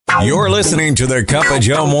You're listening to the Cup of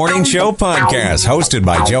Joe Morning Show podcast, hosted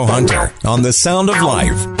by Joe Hunter on The Sound of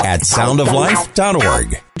Life at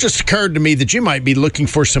soundoflife.org. It just occurred to me that you might be looking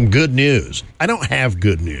for some good news. I don't have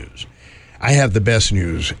good news. I have the best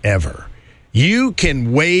news ever. You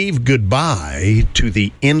can wave goodbye to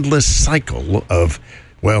the endless cycle of,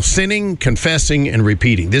 sinning, confessing, and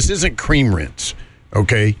repeating. This isn't cream rinse,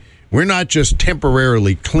 okay? We're not just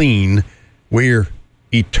temporarily clean. We're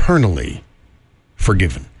eternally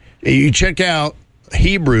forgiven. You check out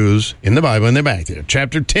Hebrews in the Bible in the back there,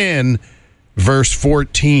 chapter 10, verse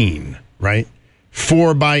 14, right?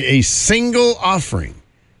 For by a single offering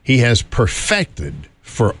he has perfected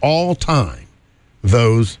for all time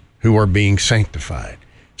those who are being sanctified.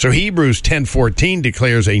 So Hebrews 10:14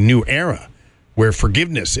 declares a new era where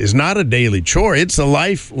forgiveness is not a daily chore, it's a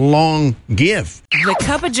lifelong gift. The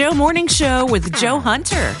Cup of Joe Morning Show with Joe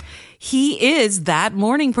Hunter. He is that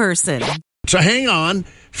morning person. So hang on,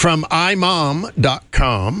 from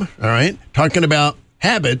imom.com, all right, talking about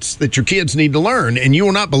habits that your kids need to learn, and you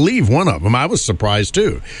will not believe one of them. I was surprised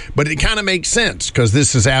too, but it kind of makes sense because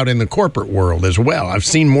this is out in the corporate world as well. I've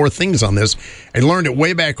seen more things on this. I learned it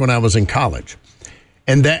way back when I was in college,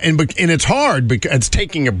 and it's hard because it's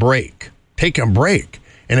taking a break,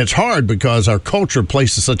 and it's hard because our culture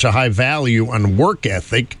places such a high value on work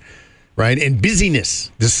ethic, right, and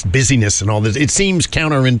busyness. This busyness and all this, it seems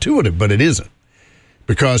counterintuitive, but it isn't,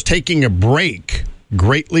 because taking a break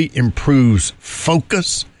greatly improves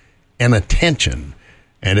focus and attention,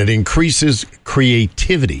 and it increases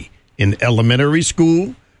creativity. In elementary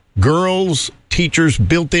school, girls, teachers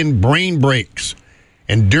built in brain breaks,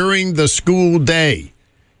 and during the school day,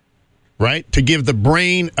 right, to give the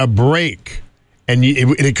brain a break, and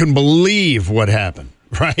it couldn't believe what happened,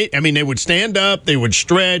 right? I mean, they would stand up, they would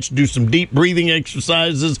stretch, do some deep breathing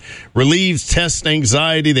exercises, relieves test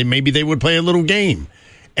anxiety, maybe they would play a little game,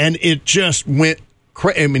 and it just went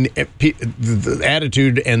I mean, the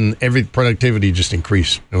attitude and every productivity just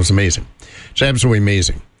increased. It was amazing. It's absolutely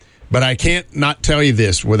amazing. But I can't not tell you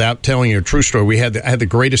this without telling you a true story. I had the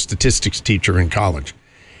greatest statistics teacher in college,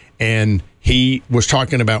 and he was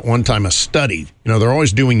talking about one time a study. You know, they're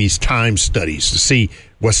always doing these time studies to see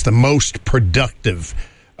what's the most productive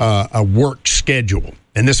a work schedule.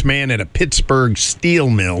 And this man at a Pittsburgh steel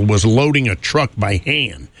mill was loading a truck by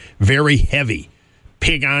hand, very heavy.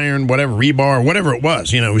 Pig iron, whatever, rebar, whatever it was,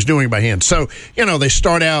 he was doing it by hand. So, they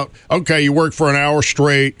start out, okay, you work for an hour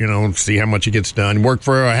straight, see how much it gets done. You work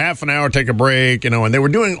for a half an hour, take a break, and they were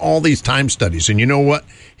doing all these time studies. And you know what?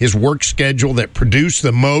 His work schedule that produced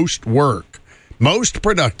the most work, most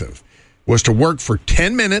productive, was to work for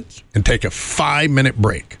 10 minutes and take a 5-minute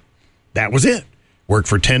break. That was it. Work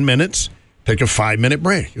for 10 minutes, take a 5-minute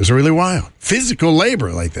break. It was really wild. Physical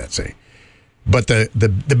labor like that, say. But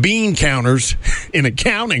the bean counters in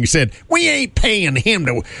accounting said, we ain't paying him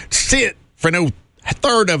to sit for no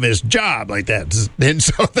third of his job like that. And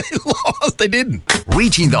so they lost. They didn't.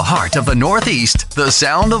 Reaching the heart of the Northeast, the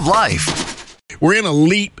sound of life. We're in a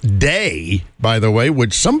leap day, by the way,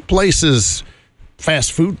 which some places,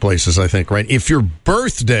 fast food places, I think, right? If your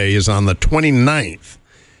birthday is on the 29th,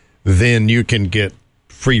 then you can get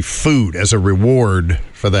free food as a reward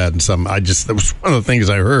for that. And that was one of the things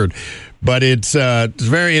I heard. But it's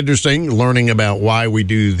very interesting learning about why we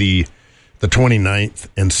do the 29th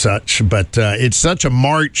and such. But it's such a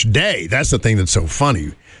March day. That's the thing that's so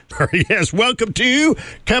funny. Yes, welcome to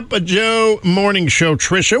Cup of Joe Morning Show.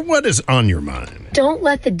 Tricia, what is on your mind? Don't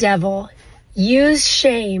let the devil use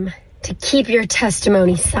shame to keep your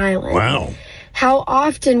testimony silent. Wow. How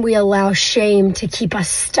often we allow shame to keep us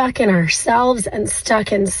stuck in ourselves and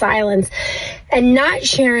stuck in silence and not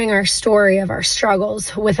sharing our story of our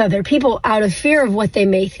struggles with other people out of fear of what they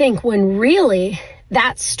may think, when really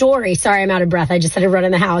that story, sorry, I'm out of breath. I just had to run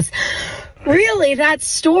in the house. Really, that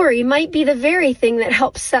story might be the very thing that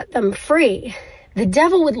helps set them free. The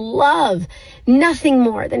devil would love nothing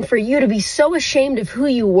more than for you to be so ashamed of who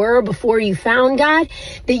you were before you found God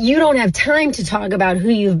that you don't have time to talk about who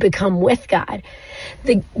you've become with God.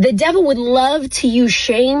 The devil would love to use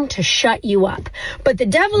shame to shut you up, but the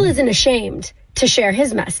devil isn't ashamed to share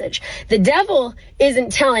his message. The devil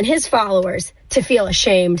isn't telling his followers to feel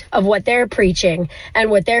ashamed of what they're preaching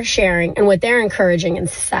and what they're sharing and what they're encouraging in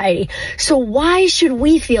society. So why should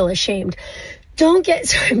we feel ashamed?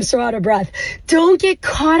 I'm so out of breath. Don't get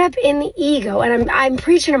caught up in the ego. And I'm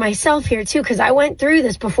preaching to myself here too, because I went through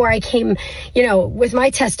this before I came, with my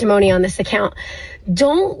testimony on this account.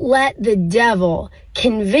 Don't let the devil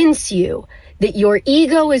convince you that your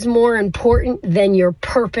ego is more important than your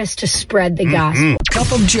purpose to spread the gospel.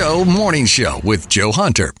 Cup of Joe Morning Show with Joe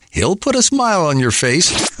Hunter. He'll put a smile on your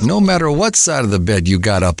face no matter what side of the bed you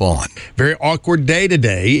got up on. Very awkward day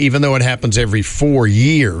today, even though it happens every 4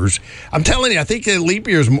 years. I'm telling you, I think that leap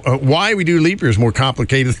years, why we do leap year is more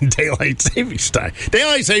complicated than daylight savings time.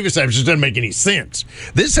 Daylight savings time just doesn't make any sense.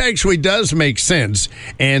 This actually does make sense.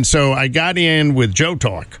 And so I got in with Joe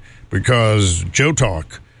Talk because Joe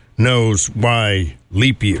Talk knows why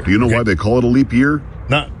leap year. Do you know why they call it a leap year?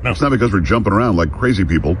 No. It's not because we're jumping around like crazy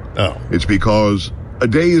people. Oh. It's because a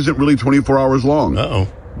day isn't really 24 hours long. Uh-oh.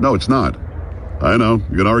 No, it's not. I know.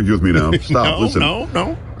 You're going to argue with me now. Stop. Listen.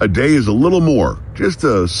 No. A day is a little more, just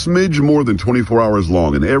a smidge more than 24 hours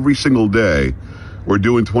long. And every single day, we're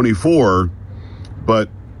doing 24, but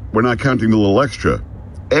we're not counting the little extra.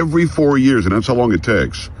 Every 4 years, and that's how long it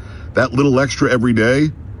takes, that little extra every day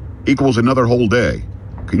equals another whole day.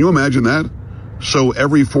 Can you imagine that? So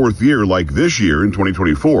every fourth year, like this year in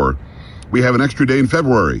 2024, we have an extra day in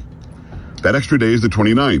February. That extra day is the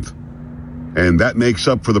 29th. And that makes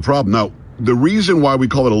up for the problem. Now, the reason why we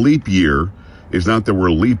call it a leap year is not that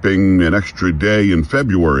we're leaping an extra day in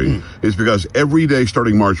February. It's because every day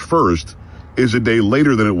starting March 1st is a day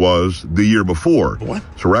later than it was the year before. What?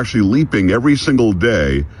 So we're actually leaping every single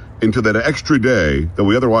day into that extra day that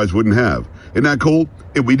we otherwise wouldn't have. Isn't that cool?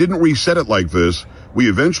 If we didn't reset it like this, we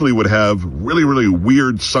eventually would have really, really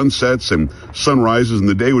weird sunsets and sunrises, and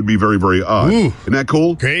the day would be very, very odd. Ooh. Isn't that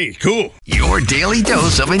cool? Okay, cool. Your daily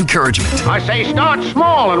dose of encouragement. I say start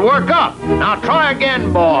small and work up. Now try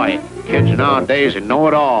again, boy. Kids nowadays know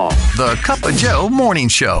it all. The Cup of Joe Morning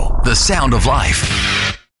Show. The sound of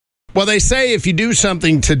life. Well, they say if you do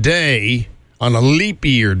something today on a leap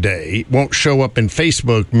year day, it won't show up in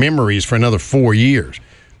Facebook memories for another 4 years.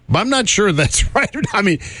 But I'm not sure that's right. I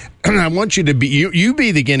mean, I want you to be, you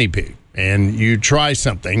be the guinea pig and you try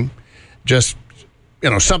something, just,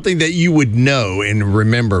 something that you would know and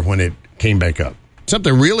remember when it came back up.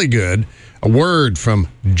 Something really good, a word from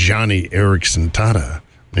Johnny Erickson Tata.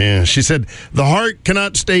 Yeah, she said, the heart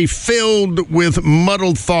cannot stay filled with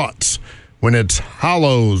muddled thoughts when its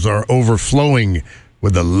hollows are overflowing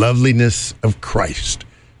with the loveliness of Christ.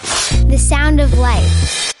 The sound of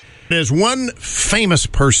life. As one famous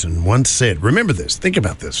person once said, remember this, think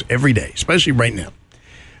about this every day, especially right now.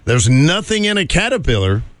 There's nothing in a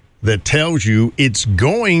caterpillar that tells you it's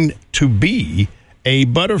going to be a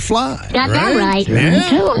butterfly. Got that right. Yeah.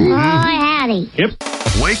 Oh, howdy. Yep.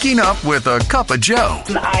 Waking up with a cup of Joe.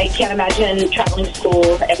 I can't imagine traveling to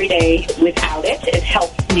school every day without it. It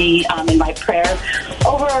helps me in my prayer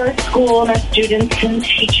over our school and our students and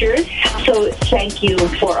teachers. So thank you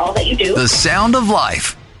for all that you do. The sound of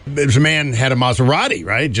life. There's a man had a Maserati,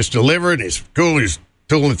 right? Just delivered. It's cool. He's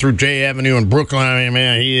tooling through J Avenue in Brooklyn. I mean,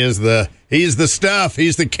 man, he's the stuff.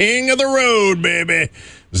 He's the king of the road, baby.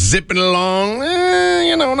 Zipping along,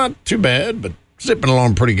 not too bad, but zipping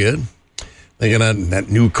along pretty good. Thinking of that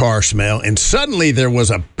new car smell. And suddenly there was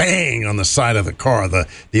a bang on the side of the car,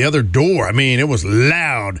 the other door. I mean, it was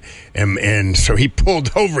loud. And so he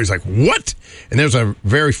pulled over. He's like, what? And there's a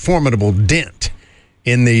very formidable dent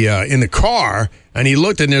in the car. And he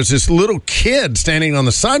looked, and there's this little kid standing on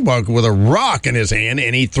the sidewalk with a rock in his hand,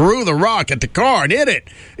 and he threw the rock at the car and hit it.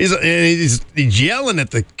 He's yelling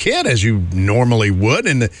at the kid as you normally would,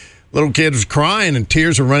 and the little kid was crying, and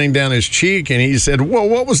tears were running down his cheek. And he said, "Well,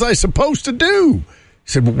 what was I supposed to do?"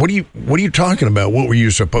 He said, "What are you talking about? What were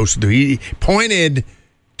you supposed to do?" He pointed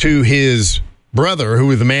to his brother,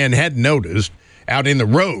 who the man had noticed out in the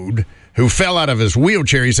road, who fell out of his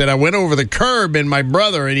wheelchair. He said, I went over the curb in my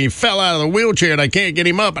brother, and he fell out of the wheelchair, and I can't get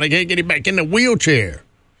him up, and I can't get him back in the wheelchair.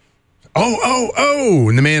 Oh.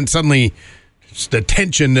 And the man suddenly, the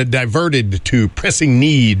attention diverted to pressing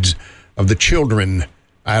needs of the children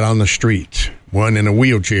out on the street. One in a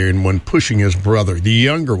wheelchair and one pushing his brother. The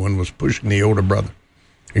younger one was pushing the older brother.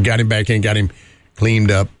 And got him back in, got him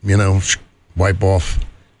cleaned up, wipe off.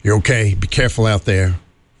 You're okay. Be careful out there.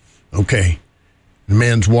 Okay. The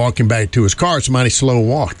man's walking back to his car. It's a mighty slow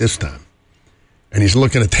walk this time. And he's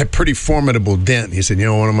looking at that pretty formidable dent. He said, you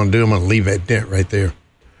know what I'm going to do? I'm going to leave that dent right there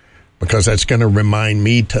because that's going to remind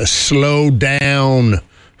me to slow down.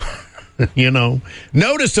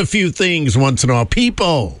 Notice a few things once in a while.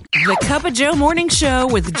 People. The Cup of Joe Morning Show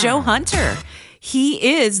with Joe Hunter.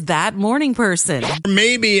 He is that morning person.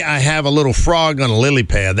 Maybe I have a little frog on a lily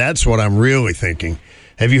pad. That's what I'm really thinking.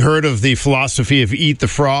 Have you heard of the philosophy of eat the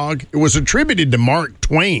frog? It was attributed to Mark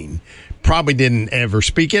Twain. Probably didn't ever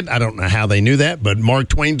speak it. I don't know how they knew that, but Mark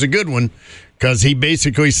Twain's a good one because he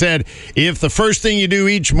basically said, if the first thing you do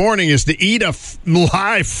each morning is to eat a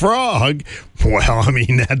live frog, well, I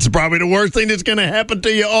mean, that's probably the worst thing that's going to happen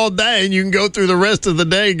to you all day. And you can go through the rest of the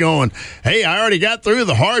day going, hey, I already got through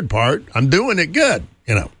the hard part. I'm doing it good,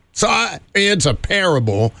 you know. So it's a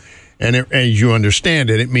parable. And as you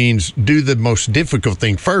understand it, it means do the most difficult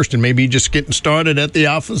thing first. And maybe just getting started at the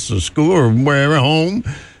office or school or wherever, home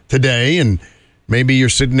today. And maybe you're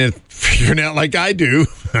sitting there figuring out like I do.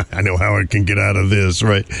 I know how I can get out of this,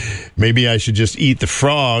 right? Maybe I should just eat the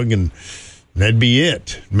frog and that'd be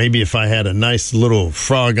it. Maybe if I had a nice little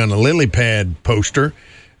frog on a lily pad poster,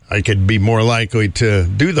 I could be more likely to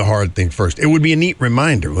do the hard thing first. It would be a neat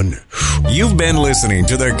reminder, wouldn't it? You've been listening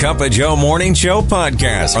to the Cup of Joe Morning Show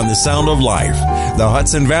podcast on the Sound of Life, the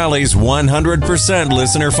Hudson Valley's 100%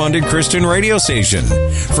 listener-funded Christian radio station.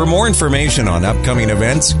 For more information on upcoming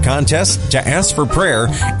events, contests, to ask for prayer,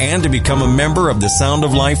 and to become a member of the Sound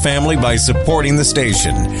of Life family by supporting the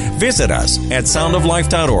station, visit us at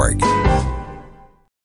soundoflife.org.